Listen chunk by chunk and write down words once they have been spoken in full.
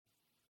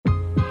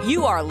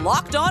You are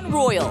Locked On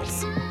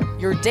Royals,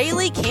 your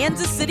daily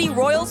Kansas City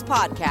Royals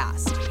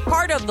podcast.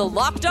 Part of the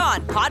Locked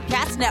On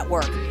Podcast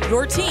Network,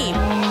 your team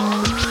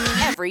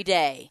every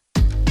day.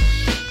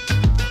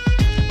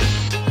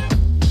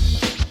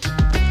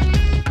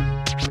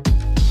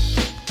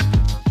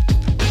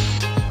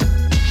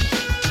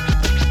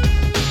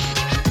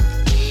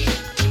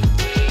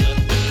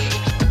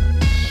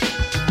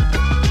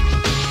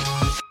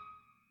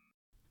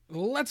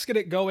 Let's get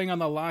it going on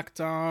the Locked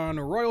On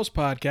Royals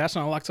podcast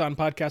on the Locked On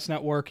Podcast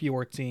Network,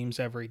 your teams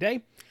every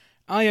day.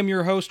 I am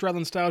your host,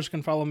 Rylan Stiles. You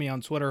can follow me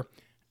on Twitter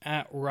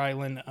at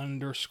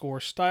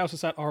Rylan_Stiles.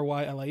 It's at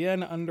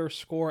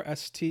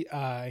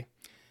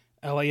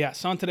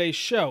RYLAN_STILAS. On today's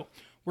show,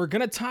 we're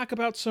going to talk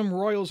about some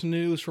Royals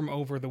news from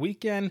over the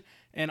weekend,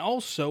 and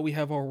also we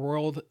have our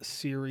World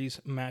Series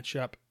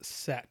matchup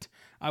set.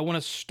 I want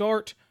to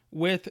start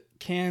with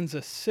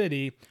Kansas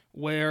City,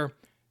 where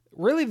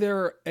really,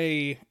 they're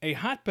a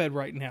hotbed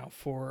right now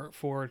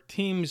for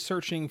teams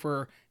searching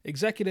for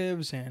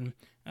executives and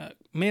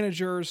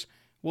managers.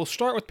 We'll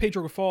start with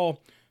Pedro Grifol,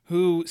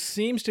 who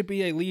seems to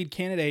be a lead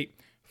candidate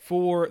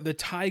for the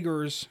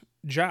Tigers'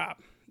 job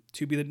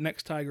to be the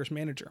next Tigers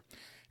manager.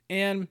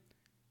 And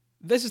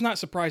this is not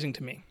surprising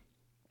to me.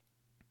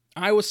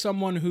 I was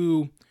someone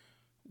who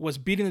was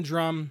beating the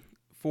drum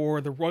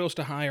for the Royals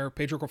to hire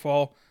Pedro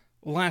Grifol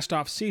last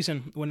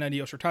offseason when Ned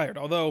Yost retired,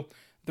 although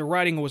the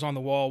writing was on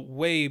the wall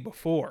way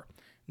before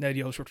Ned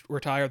Yost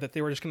retired that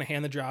they were just going to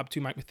hand the job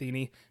to Mike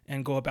Matheny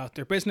and go about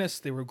their business.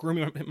 They were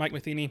grooming Mike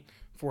Matheny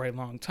for a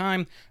long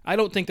time. I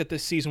don't think that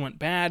this season went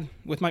bad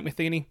with Mike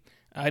Matheny.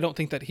 I don't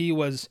think that he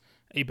was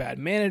a bad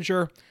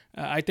manager.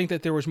 I think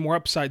that there was more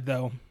upside,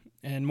 though,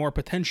 and more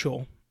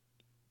potential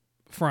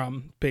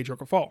from Pedro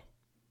Grifol.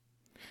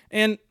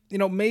 And,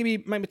 maybe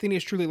Mike Matheny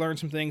has truly learned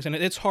some things, and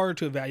it's hard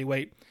to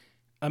evaluate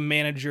a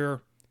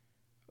manager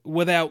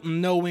without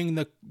knowing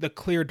the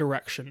clear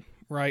direction,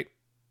 right?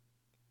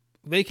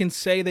 They can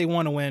say they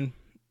want to win,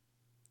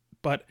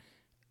 but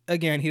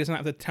again, he doesn't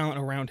have the talent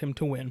around him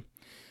to win.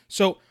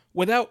 So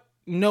without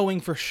knowing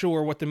for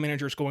sure what the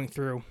manager is going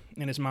through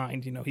in his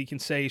mind, he can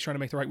say he's trying to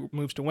make the right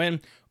moves to win,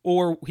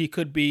 or he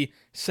could be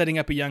setting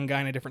up a young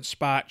guy in a different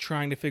spot,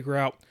 trying to figure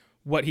out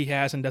what he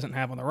has and doesn't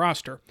have on the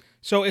roster.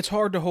 So it's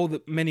hard to hold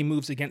many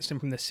moves against him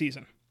from this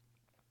season.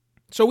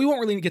 So we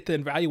won't really get to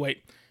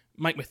evaluate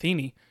Mike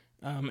Matheny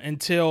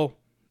until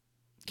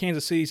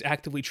Kansas City's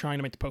actively trying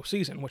to make the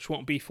postseason, which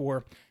won't be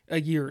for a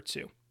year or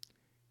two.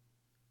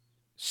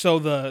 So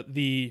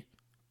the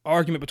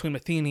argument between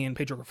Matheny and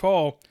Pedro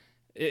Grifol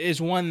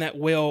is one that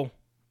will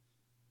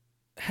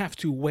have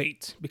to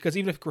wait, because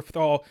even if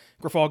Grifol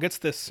gets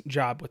this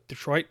job with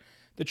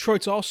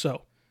Detroit's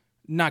also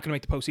not going to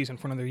make the postseason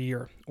for another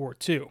year or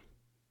two.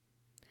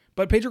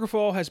 But Pedro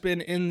Grifol has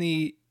been in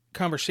the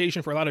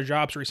conversation for a lot of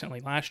jobs recently,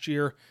 last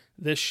year,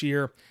 this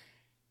year.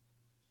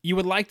 You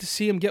would like to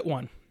see him get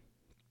one.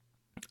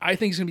 I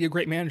think he's going to be a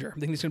great manager. I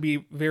think he's going to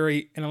be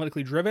very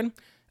analytically driven.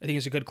 I think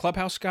he's a good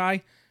clubhouse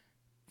guy.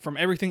 From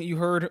everything that you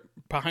heard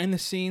behind the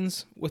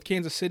scenes with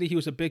Kansas City, he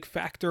was a big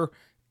factor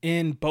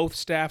in both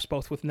staffs,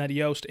 both with Ned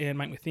Yost and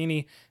Mike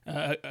Matheny,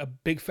 a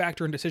big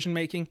factor in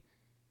decision-making.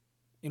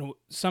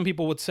 Some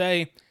people would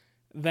say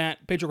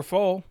that Pedro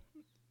Grifol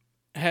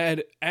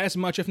had as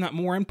much, if not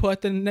more,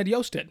 input than Ned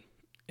Yost did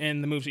in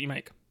the moves that you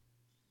make.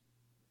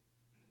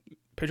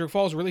 Pedro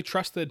Grifol is really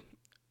trusted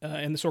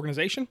in this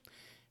organization.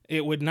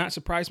 It would not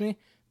surprise me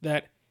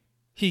that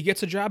he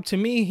gets a job. To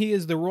me, he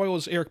is the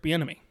Royals' Eric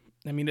Bieniemy.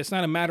 I mean, it's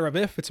not a matter of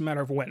if, it's a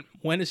matter of when.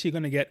 When is he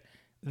going to get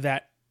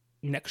that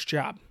next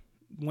job?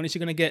 When is he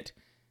going to get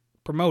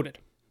promoted?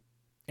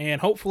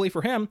 And hopefully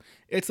for him,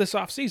 it's this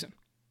offseason.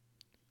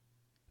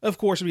 Of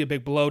course, it would be a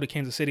big blow to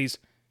Kansas City's,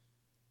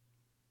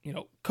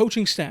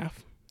 coaching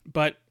staff,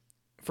 but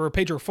for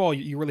Pedro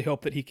Grifol, you really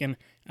hope that he can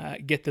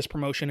get this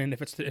promotion. And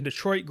if it's in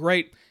Detroit,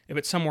 great. If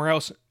it's somewhere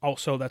else,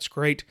 also, that's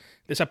great.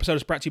 This episode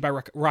is brought to you by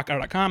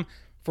RockAuto.com.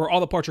 For all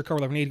the parts your car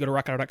will ever need, go to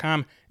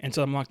RockAuto.com and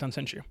tell them Locked On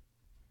sent you.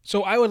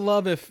 So I would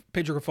love if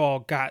Pedro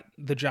Grifol got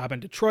the job in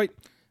Detroit.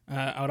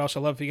 I would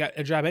also love if he got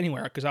a job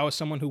anywhere, because I was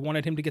someone who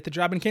wanted him to get the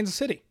job in Kansas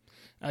City.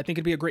 I think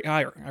it'd be a great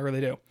hire. I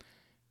really do.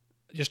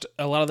 Just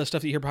a lot of the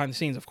stuff that you hear behind the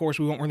scenes. Of course,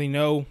 we won't really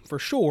know for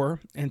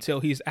sure until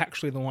he's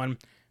actually the one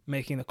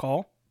making the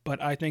call. But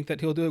I think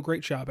that he'll do a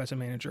great job as a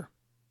manager.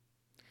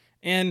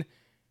 And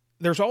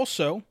there's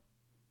also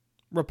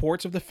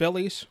reports of the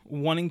Phillies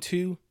wanting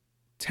to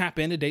tap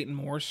into Dayton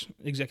Moore's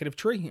executive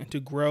tree and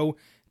to grow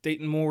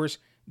Dayton Moore's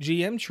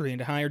GM tree and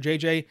to hire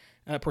J.J.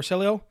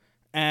 Porcello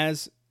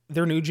as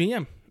their new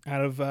GM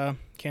out of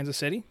Kansas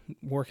City,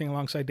 working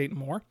alongside Dayton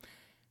Moore.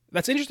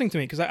 That's interesting to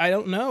me, because I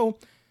don't know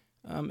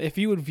if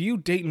you would view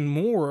Dayton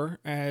Moore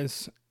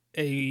as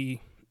a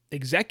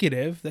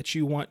executive that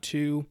you want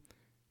to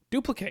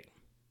duplicate.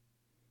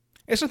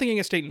 It's nothing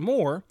against Dayton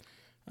Moore,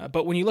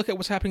 but when you look at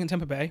what's happening in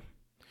Tampa Bay,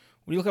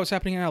 when you look at what's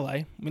happening in LA,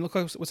 when you look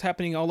at what's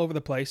happening all over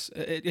the place,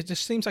 it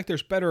just seems like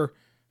there's better,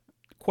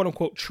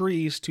 quote-unquote,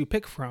 trees to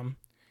pick from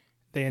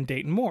than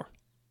Dayton Moore.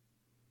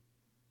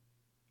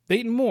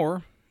 Dayton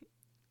Moore,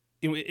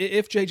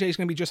 if JJ is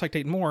going to be just like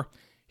Dayton Moore,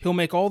 He'll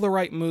make all the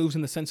right moves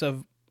in the sense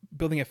of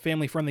building a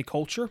family-friendly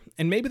culture,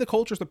 and maybe the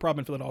culture is the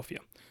problem in Philadelphia.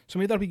 So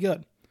maybe that'll be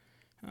good.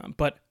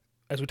 But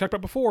as we talked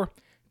about before,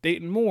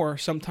 Dayton Moore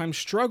sometimes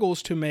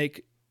struggles to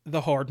make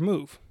the hard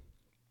move.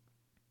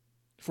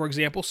 For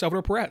example,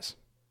 Salvador Perez.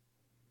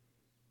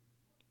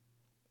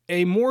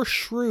 A more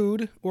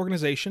shrewd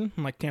organization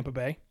like Tampa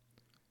Bay,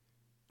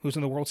 who's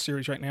in the World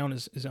Series right now and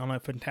is on a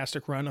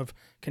fantastic run of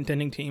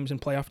contending teams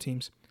and playoff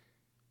teams,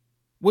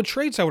 would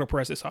trade Salvador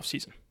Perez this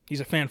offseason.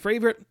 He's a fan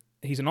favorite.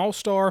 He's an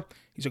all-star.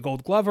 He's a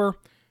gold glover.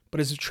 But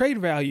his trade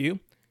value,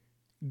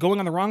 going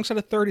on the wrong side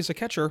of 30 as a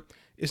catcher,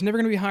 is never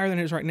going to be higher than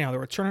it is right now. The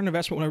return on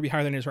investment will never be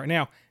higher than it is right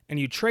now. And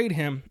you trade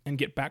him and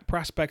get back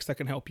prospects that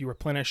can help you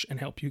replenish and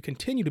help you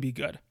continue to be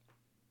good,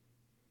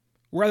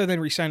 rather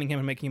than re-signing him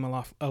and making him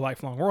a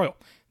lifelong Royal.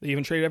 They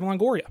even traded Evan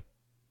Longoria,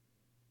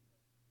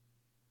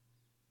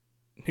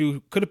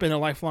 who could have been a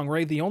lifelong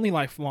Ray, the only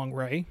lifelong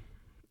Ray,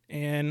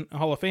 and a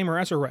Hall of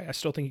Famer as a Ray. I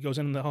still think he goes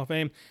in the Hall of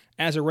Fame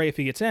as a Ray if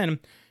he gets in,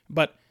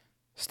 but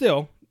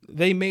still,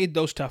 they made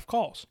those tough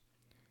calls.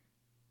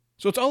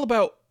 So it's all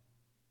about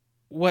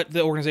what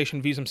the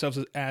organization views themselves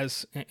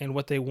as and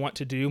what they want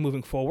to do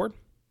moving forward.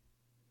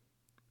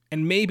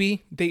 And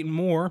maybe Dayton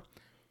Moore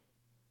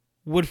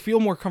would feel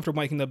more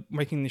comfortable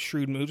making the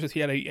shrewd moves if he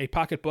had a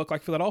pocketbook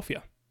like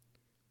Philadelphia.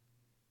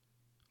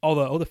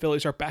 Although the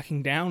Phillies are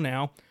backing down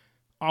now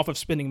off of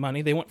spending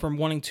money. They went from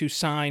wanting to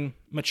sign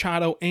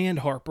Machado and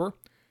Harper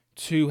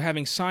to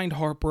having signed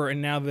Harper,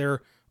 and now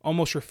they're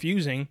almost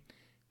refusing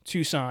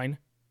to sign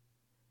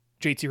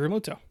JT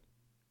Realmuto.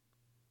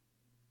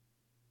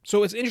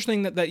 So it's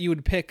interesting that you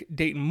would pick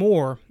Dayton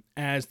Moore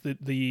as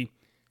the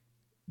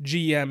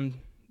GM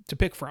to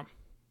pick from.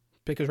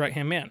 Pick his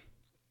right-hand man.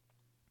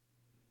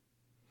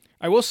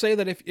 I will say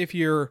that if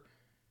you're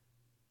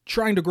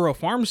trying to grow a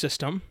farm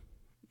system,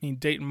 I mean,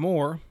 Dayton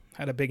Moore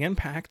had a big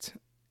impact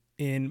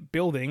in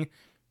building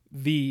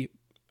the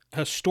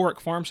historic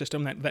farm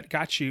system that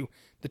got you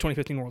the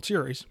 2015 World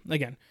Series.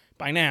 Again,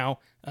 by now,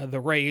 the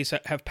Rays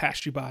have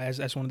passed you by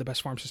as one of the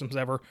best farm systems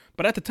ever.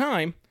 But at the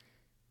time,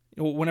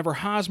 whenever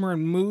Hosmer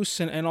and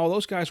Moose and all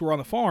those guys were on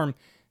the farm,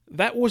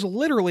 that was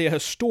literally a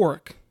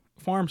historic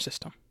farm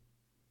system.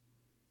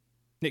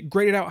 It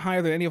graded out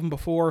higher than any of them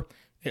before.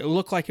 It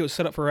looked like it was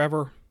set up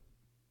forever.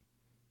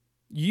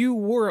 You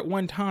were at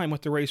one time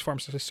what the Rays farm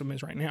system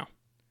is right now.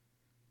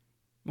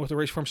 What the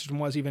Rays farm system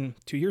was even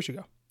 2 years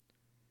ago.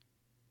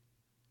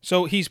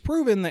 So he's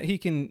proven that he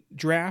can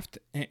draft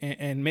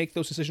and make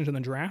those decisions in the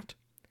draft.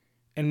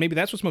 And maybe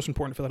that's what's most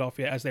important to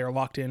Philadelphia as they are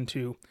locked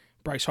into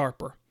Bryce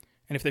Harper.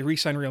 And if they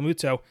re-sign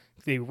Realmuto,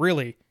 they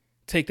really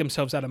take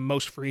themselves out of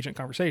most free agent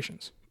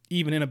conversations,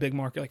 even in a big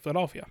market like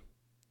Philadelphia.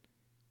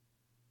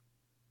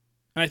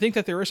 And I think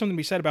that there is something to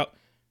be said about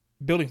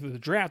building through the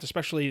draft,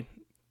 especially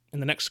in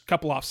the next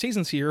couple off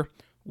seasons here,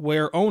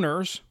 where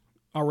owners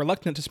are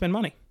reluctant to spend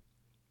money.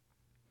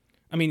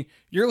 I mean,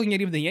 you're looking at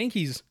even the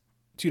Yankees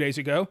 2 days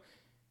ago,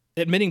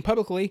 admitting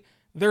publicly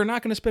they're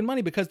not going to spend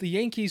money because the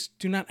Yankees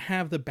do not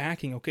have the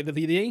backing. Okay,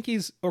 the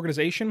Yankees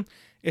organization,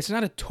 it's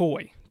not a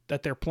toy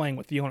that they're playing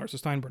with, the owners, the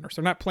Steinbrenners.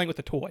 They're not playing with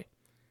a toy.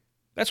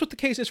 That's what the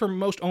case is for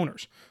most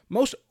owners.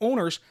 Most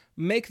owners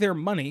make their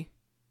money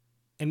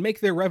and make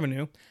their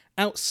revenue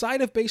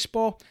outside of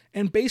baseball,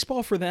 and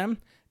baseball for them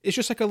is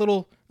just like a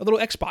little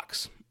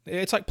Xbox.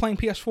 It's like playing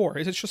PS4.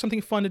 It's just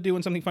something fun to do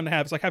and something fun to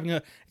have. It's like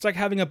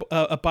having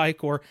a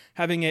bike or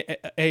having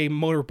a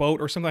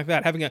motorboat or something like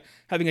that.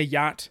 Having a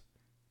yacht.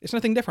 It's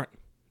nothing different.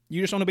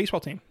 You just own a baseball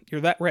team.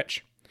 You're that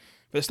rich.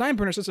 For the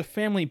Steinbrenners, it's a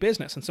family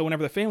business, and so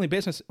whenever the family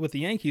business with the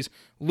Yankees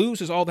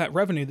loses all that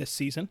revenue this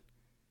season,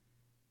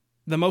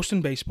 the most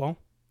in baseball,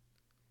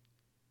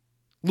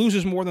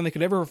 loses more than they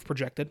could ever have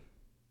projected,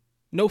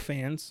 no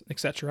fans,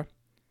 etc.,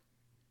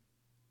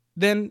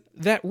 then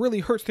that really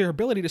hurts their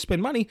ability to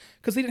spend money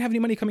because they didn't have any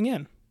money coming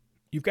in.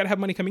 You've got to have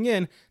money coming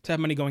in to have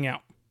money going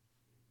out.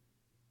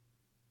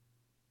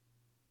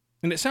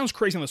 And it sounds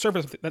crazy on the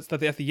surface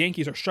that the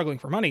Yankees are struggling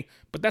for money,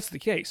 but that's the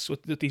case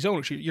with these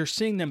owners. You're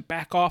seeing them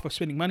back off of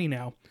spending money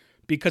now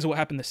because of what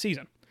happened this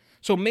season.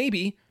 So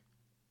maybe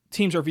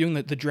teams are viewing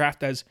the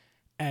draft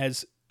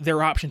as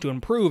their option to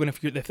improve, and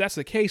if that's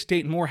the case,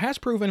 Dayton Moore has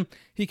proven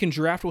he can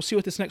draft. We'll see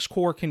what this next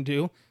core can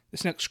do,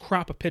 this next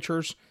crop of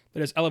pitchers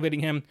that is elevating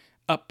him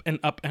up and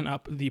up and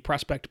up the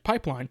prospect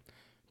pipeline.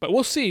 But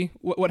we'll see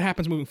what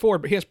happens moving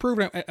forward, but he has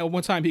proven at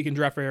one time he can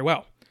draft very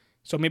well.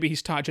 So maybe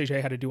he's taught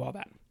JJ how to do all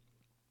that.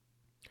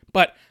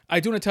 But I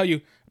do want to tell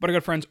you about our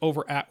good friends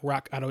over at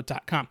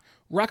RockAuto.com.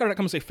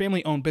 RockAuto.com is a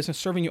family-owned business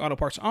serving you auto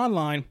parts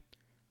online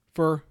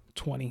for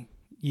 20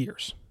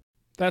 years.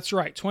 That's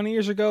right. 20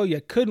 years ago, you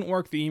couldn't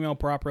work the email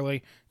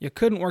properly. You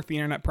couldn't work the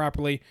internet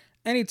properly.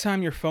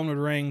 Anytime your phone would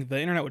ring,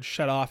 the internet would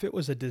shut off. It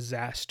was a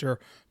disaster.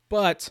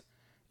 But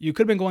you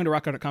could have been going to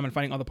RockAuto.com and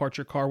finding all the parts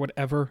your car would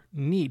ever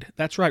need.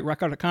 That's right.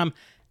 RockAuto.com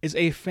is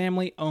a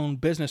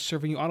family-owned business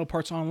serving you auto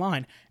parts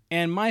online.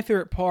 And my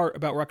favorite part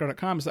about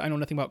RockAuto.com is that I know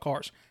nothing about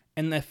cars.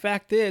 And the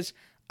fact is,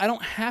 I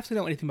don't have to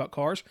know anything about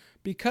cars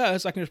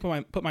because I can just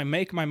put my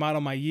make, my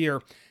model, my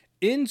year,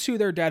 into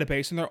their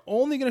database, and they're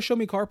only going to show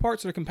me car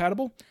parts that are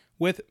compatible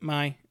with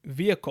my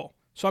vehicle.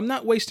 So I'm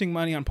not wasting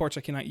money on parts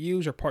I cannot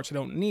use or parts I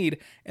don't need,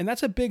 and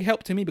that's a big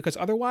help to me because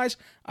otherwise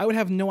I would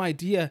have no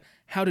idea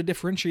how to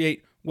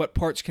differentiate what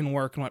parts can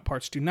work and what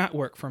parts do not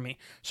work for me.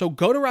 So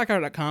go to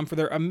rockauto.com for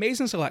their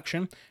amazing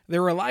selection,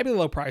 their reliably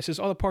low prices,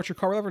 all the parts your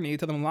car will ever need.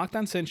 Tell them Locked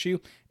On sent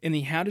you in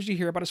the How Did You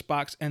Hear About Us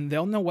box, and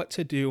they'll know what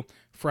to do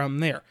from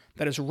there.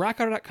 That is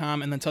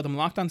rockauto.com, and then tell them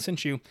Locked On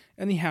sent you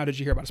in the How Did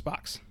You Hear About Us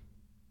box.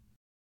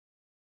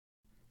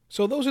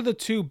 So those are the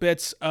two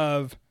bits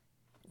of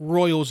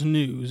Royals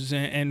news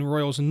and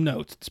Royals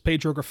notes. It's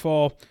Pedro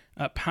Grifol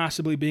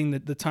possibly being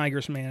the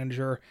Tigers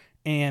manager,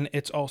 and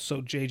it's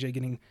also JJ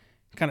getting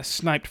kind of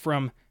sniped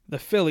from the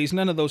Phillies.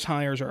 None of those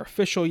hires are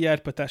official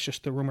yet, but that's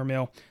just the rumor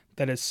mill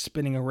that is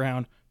spinning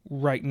around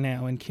right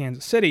now in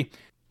Kansas City.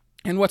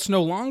 And what's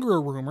no longer a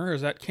rumor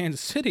is that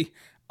Kansas City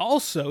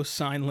also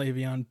signed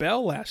Le'Veon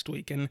Bell last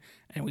week, and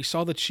we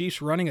saw the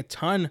Chiefs running a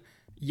ton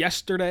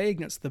yesterday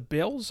against the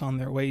Bills on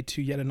their way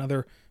to yet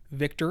another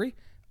victory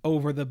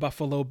over the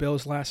Buffalo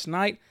Bills last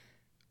night.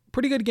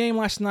 Pretty good game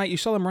last night. You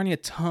saw them running a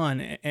ton,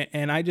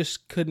 and I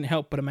just couldn't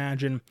help but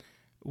imagine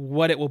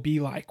what it will be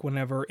like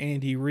whenever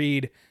Andy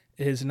Reid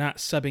is not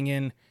subbing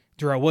in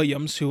Darrell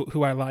Williams,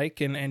 who I like,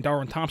 and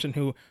Darwin Thompson,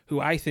 who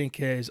I think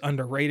is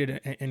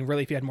underrated, and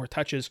really, if he had more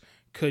touches,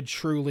 could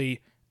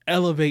truly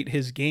elevate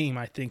his game.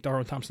 I think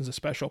Darwin Thompson's a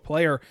special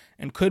player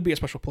and could be a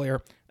special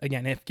player,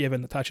 again, if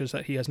given the touches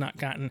that he has not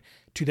gotten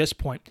to this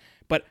point.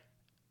 But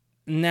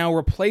now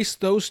replace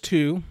those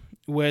two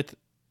with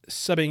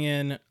subbing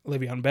in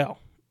Le'Veon Bell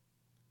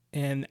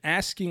and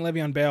asking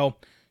Le'Veon Bell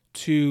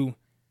to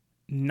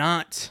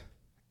not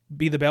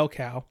be the bell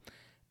cow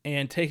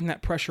and taking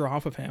that pressure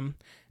off of him.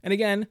 And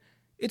again,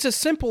 it's as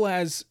simple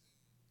as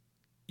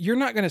you're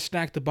not going to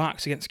stack the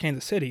box against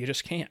Kansas City. You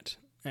just can't.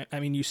 I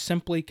mean, you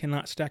simply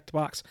cannot stack the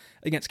box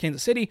against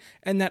Kansas City,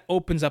 and that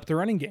opens up the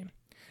running game.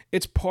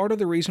 It's part of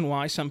the reason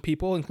why some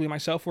people, including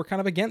myself, were kind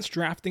of against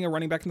drafting a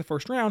running back in the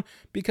first round,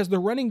 because the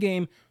running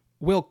game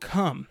will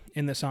come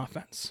in this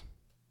offense.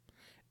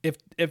 If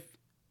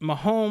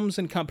Mahomes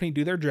and company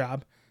do their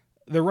job,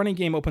 the running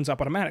game opens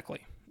up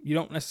automatically. You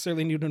don't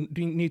necessarily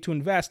need to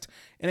invest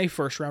in a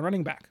first-round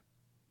running back.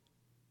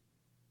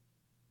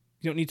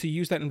 You don't need to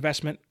use that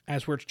investment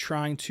as we're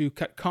trying to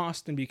cut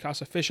costs and be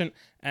cost-efficient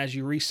as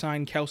you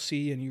re-sign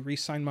Kelsey and you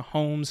re-sign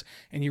Mahomes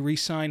and you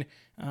re-sign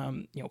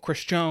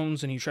Chris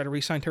Jones and you try to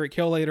re-sign Tyreek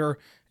Hill later.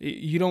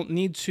 You don't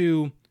need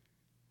to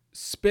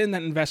spend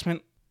that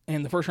investment,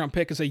 and the first-round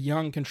pick is a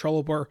young,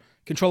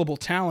 controllable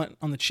talent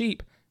on the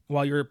cheap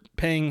while you're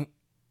paying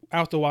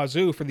out the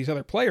wazoo for these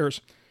other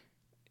players.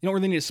 You don't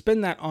really need to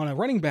spend that on a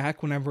running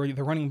back whenever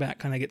the running back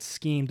kind of gets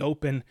schemed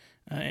open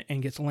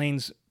and gets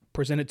lanes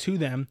presented to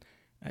them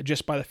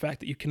just by the fact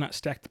that you cannot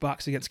stack the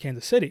box against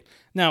Kansas City.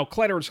 Now,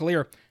 Clyde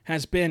Edwards-Helaire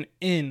has been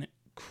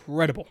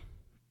incredible.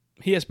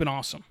 He has been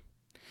awesome.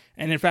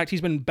 And in fact,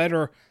 he's been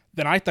better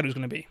than I thought he was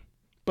going to be.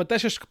 But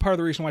that's just part of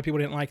the reason why people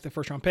didn't like the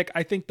first-round pick.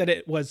 I think that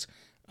it was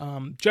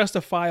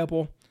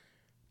justifiable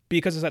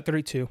because it's at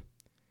 32.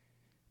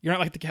 You're not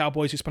like the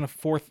Cowboys who spent a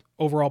fourth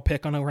overall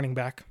pick on a running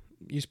back.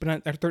 You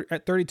spend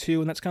at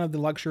 32, and that's kind of the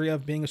luxury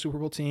of being a Super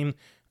Bowl team.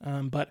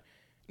 But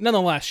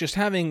nonetheless, just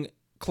having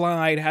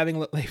Clyde, having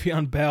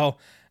Le'Veon Bell,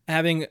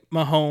 having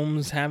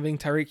Mahomes, having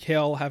Tyreek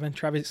Hill, having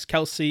Travis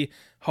Kelsey,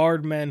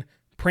 Hardman,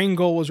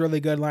 Pringle was really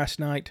good last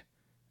night,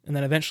 and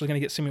then eventually going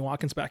to get Sammy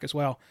Watkins back as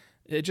well.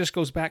 It just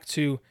goes back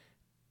to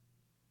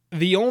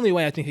the only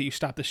way I think that you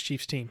stop this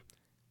Chiefs team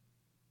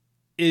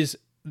is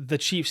the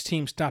Chiefs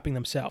team stopping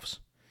themselves.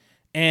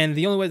 And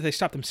the only way that they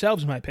stop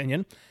themselves, in my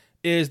opinion,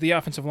 is the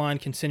offensive line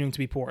continuing to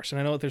be porous.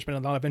 And I know that there's been a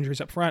lot of injuries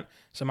up front,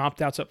 some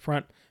opt-outs up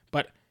front,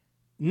 but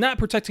not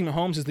protecting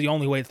Mahomes is the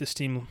only way that this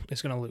team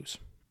is going to lose.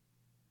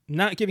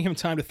 Not giving him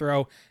time to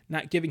throw,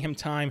 not giving him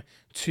time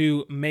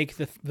to make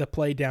the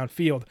play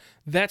downfield.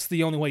 That's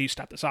the only way you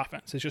stop this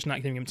offense. It's just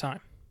not giving him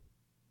time.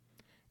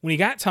 When he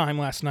got time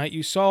last night,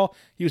 you saw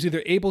he was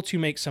either able to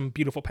make some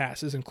beautiful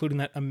passes, including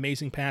that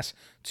amazing pass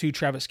to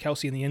Travis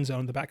Kelsey in the end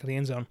zone, the back of the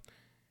end zone.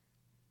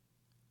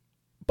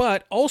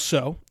 But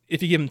also,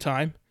 if you give him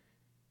time,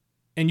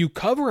 and you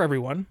cover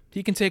everyone,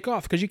 he can take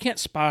off because you can't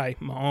spy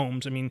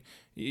Mahomes. I mean,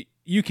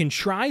 you can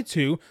try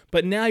to,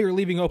 but now you're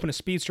leaving open a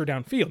speedster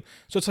downfield.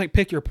 So it's like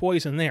pick your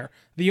poison there.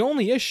 The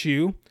only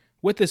issue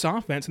with this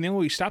offense, and the only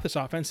way you stop this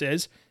offense,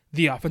 is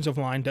the offensive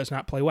line does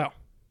not play well.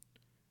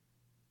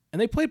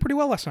 And they played pretty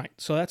well last night,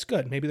 so that's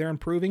good. Maybe they're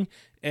improving,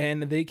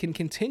 and they can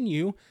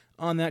continue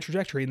on that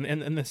trajectory,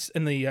 and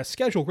the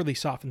schedule really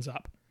softens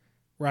up.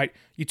 Right?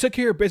 You took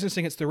care of business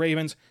against the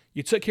Ravens.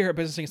 You took care of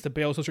business against the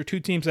Bills. Those are two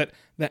teams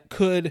that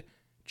could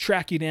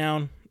track you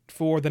down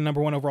for the number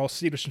one overall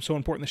seed, which is so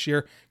important this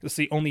year. It's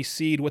the only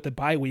seed with a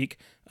bye week.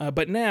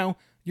 But now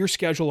your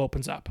schedule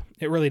opens up.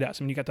 It really does.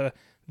 I mean, you got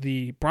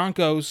the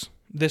Broncos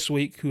this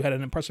week, who had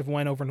an impressive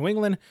win over New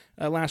England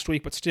last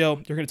week, but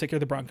still, you're going to take care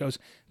of the Broncos.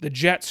 The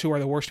Jets, who are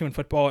the worst team in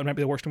football, and might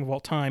be the worst team of all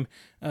time.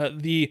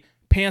 The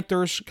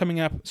Panthers coming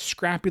up,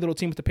 scrappy little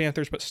team with the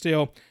Panthers, but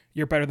still,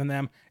 you're better than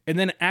them. And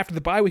then after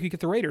the bye week, you get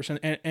the Raiders.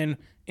 And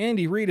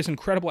Andy Reid is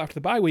incredible after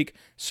the bye week.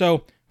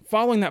 So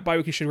following that bye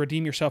week, you should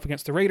redeem yourself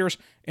against the Raiders.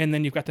 And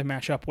then you've got to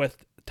match up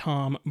with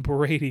Tom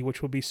Brady,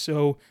 which will be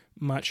so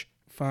much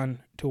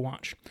fun to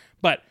watch.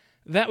 But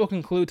that will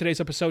conclude today's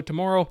episode.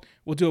 Tomorrow,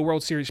 we'll do a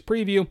World Series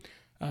preview.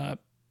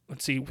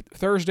 Let's see,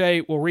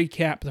 Thursday, we'll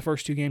recap the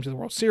first 2 games of the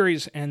World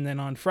Series. And then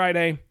on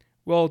Friday,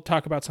 we'll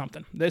talk about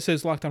something. This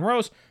is Locked On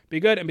Royals.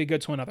 Be good and be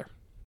good to another.